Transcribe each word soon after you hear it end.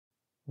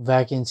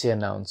Vacancy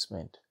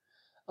Announcement.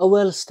 A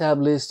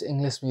well-established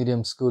English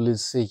medium school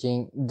is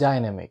seeking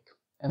dynamic,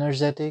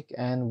 energetic,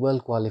 and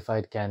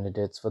well-qualified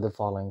candidates for the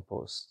following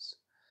posts.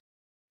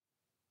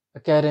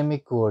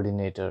 Academic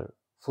Coordinator,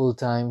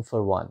 full-time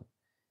for 1.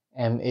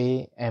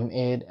 MA,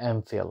 MAd,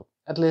 MPhil,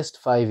 at least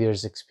 5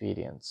 years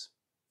experience.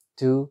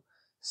 2.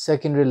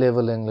 Secondary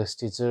level English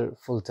teacher,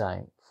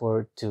 full-time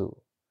for 2.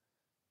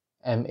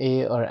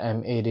 MA or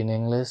MAd in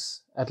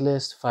English, at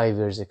least 5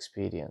 years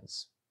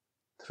experience.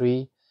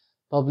 3.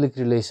 Public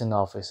Relation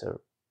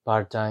Officer,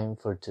 part-time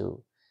for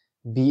 2.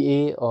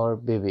 BA or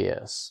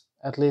BBS,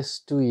 at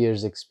least 2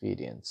 years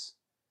experience.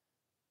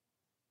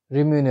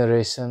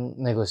 Remuneration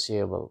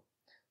negotiable.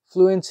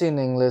 Fluency in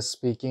English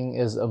speaking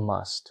is a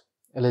must.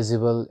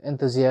 Eligible,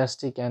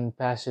 enthusiastic and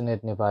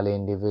passionate Nepali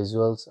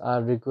individuals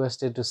are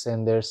requested to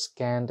send their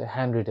scanned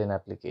handwritten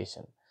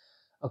application,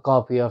 a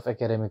copy of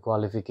academic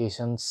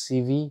qualifications,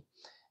 CV,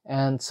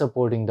 and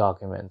supporting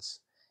documents,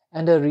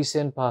 and a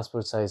recent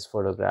passport-size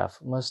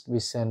photograph must be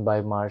sent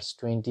by March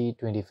 20,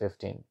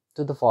 2015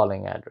 to the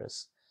following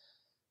address: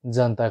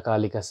 Janta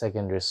Kalika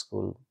Secondary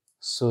School,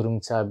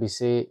 Surungcha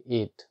Bise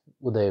 8,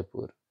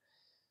 Udaipur,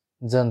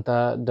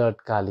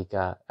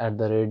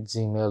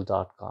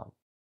 janta.kalika@gmail.com.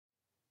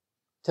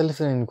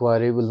 Telephone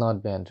inquiry will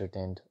not be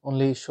entertained.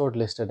 Only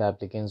shortlisted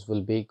applicants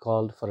will be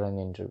called for an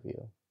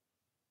interview.